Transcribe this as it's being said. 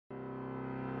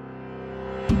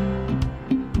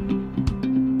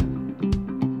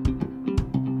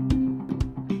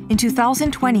In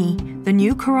 2020, the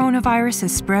new coronavirus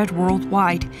has spread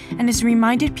worldwide and has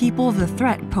reminded people of the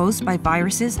threat posed by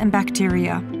viruses and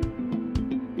bacteria.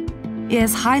 It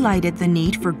has highlighted the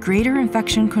need for greater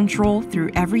infection control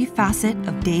through every facet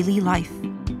of daily life.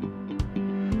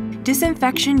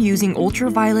 Disinfection using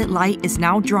ultraviolet light is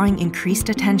now drawing increased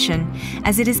attention,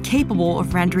 as it is capable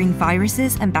of rendering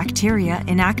viruses and bacteria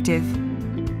inactive.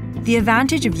 The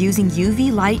advantage of using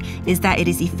UV light is that it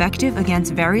is effective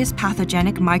against various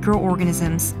pathogenic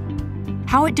microorganisms.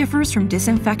 How it differs from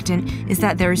disinfectant is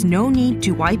that there is no need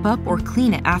to wipe up or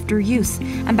clean it after use,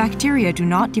 and bacteria do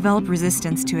not develop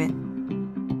resistance to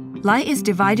it. Light is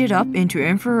divided up into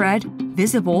infrared,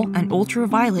 visible, and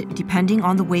ultraviolet depending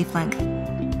on the wavelength.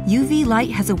 UV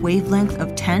light has a wavelength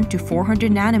of 10 to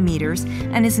 400 nanometers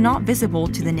and is not visible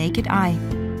to the naked eye.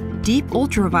 Deep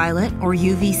ultraviolet, or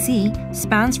UVC,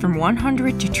 spans from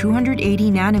 100 to 280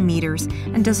 nanometers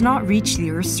and does not reach the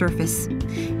Earth's surface.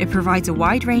 It provides a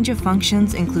wide range of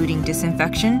functions including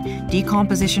disinfection,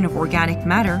 decomposition of organic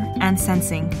matter, and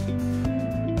sensing.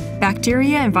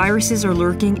 Bacteria and viruses are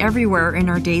lurking everywhere in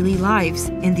our daily lives,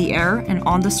 in the air and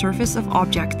on the surface of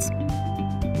objects.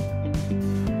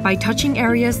 By touching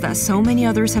areas that so many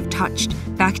others have touched,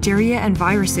 bacteria and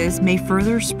viruses may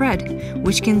further spread,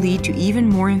 which can lead to even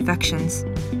more infections.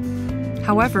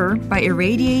 However, by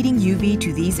irradiating UV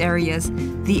to these areas,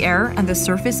 the air and the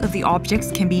surface of the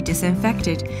objects can be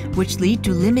disinfected, which lead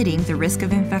to limiting the risk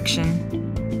of infection.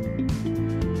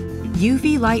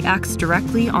 UV light acts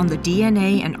directly on the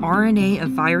DNA and RNA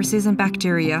of viruses and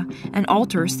bacteria and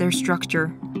alters their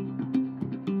structure.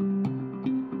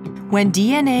 When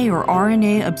DNA or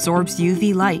RNA absorbs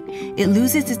UV light, it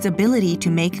loses its ability to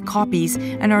make copies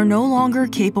and are no longer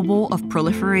capable of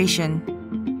proliferation.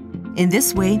 In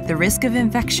this way, the risk of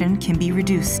infection can be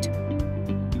reduced.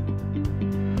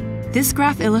 This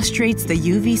graph illustrates the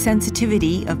UV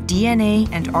sensitivity of DNA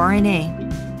and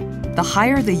RNA. The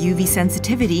higher the UV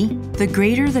sensitivity, the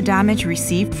greater the damage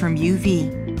received from UV,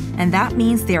 and that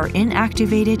means they are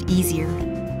inactivated easier.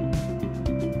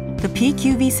 The peak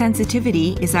UV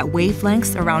sensitivity is at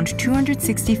wavelengths around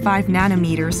 265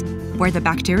 nanometers, where the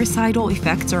bactericidal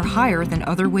effects are higher than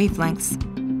other wavelengths.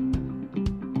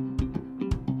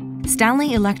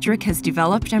 Stanley Electric has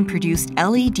developed and produced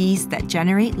LEDs that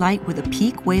generate light with a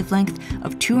peak wavelength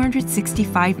of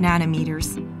 265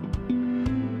 nanometers.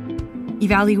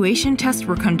 Evaluation tests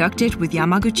were conducted with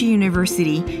Yamaguchi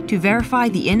University to verify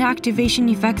the inactivation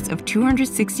effects of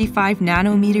 265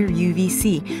 nanometer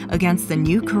UVC against the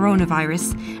new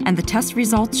coronavirus, and the test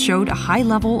results showed a high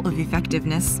level of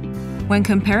effectiveness. When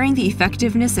comparing the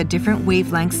effectiveness at different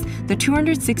wavelengths, the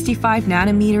 265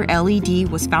 nanometer LED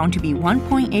was found to be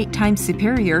 1.8 times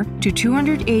superior to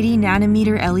 280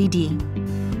 nanometer LED.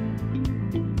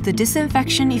 The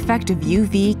disinfection effect of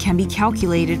UV can be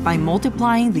calculated by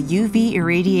multiplying the UV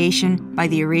irradiation by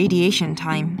the irradiation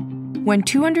time. When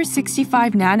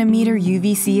 265 nanometer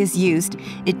UVC is used,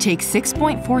 it takes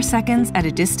 6.4 seconds at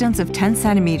a distance of 10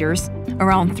 centimeters,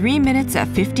 around 3 minutes at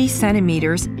 50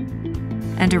 centimeters,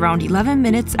 and around 11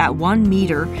 minutes at 1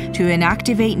 meter to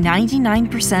inactivate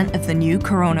 99% of the new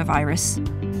coronavirus.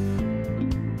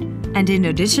 And in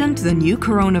addition to the new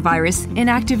coronavirus,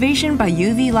 inactivation by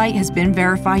UV light has been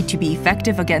verified to be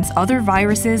effective against other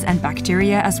viruses and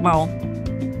bacteria as well.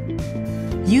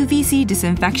 UVC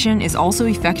disinfection is also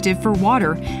effective for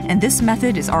water, and this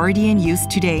method is already in use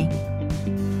today.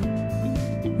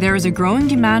 There is a growing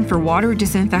demand for water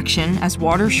disinfection as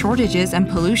water shortages and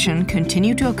pollution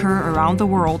continue to occur around the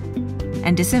world,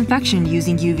 and disinfection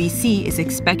using UVC is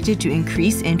expected to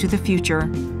increase into the future.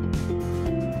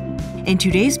 In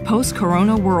today's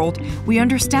post-corona world, we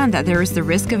understand that there is the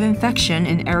risk of infection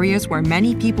in areas where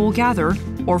many people gather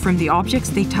or from the objects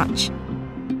they touch.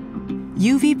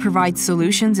 UV provides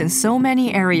solutions in so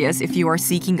many areas if you are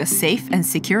seeking a safe and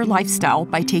secure lifestyle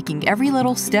by taking every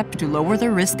little step to lower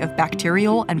the risk of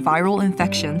bacterial and viral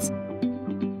infections,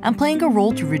 and playing a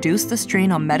role to reduce the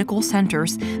strain on medical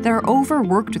centers that are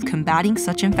overworked with combating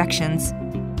such infections.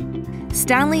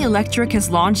 Stanley Electric has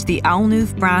launched the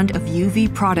AlNUV brand of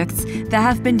UV products that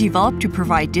have been developed to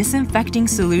provide disinfecting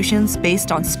solutions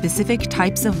based on specific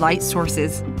types of light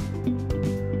sources.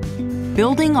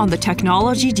 Building on the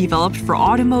technology developed for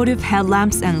automotive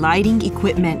headlamps and lighting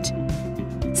equipment,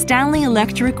 Stanley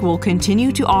Electric will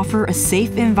continue to offer a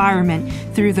safe environment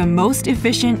through the most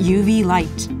efficient UV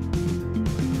light.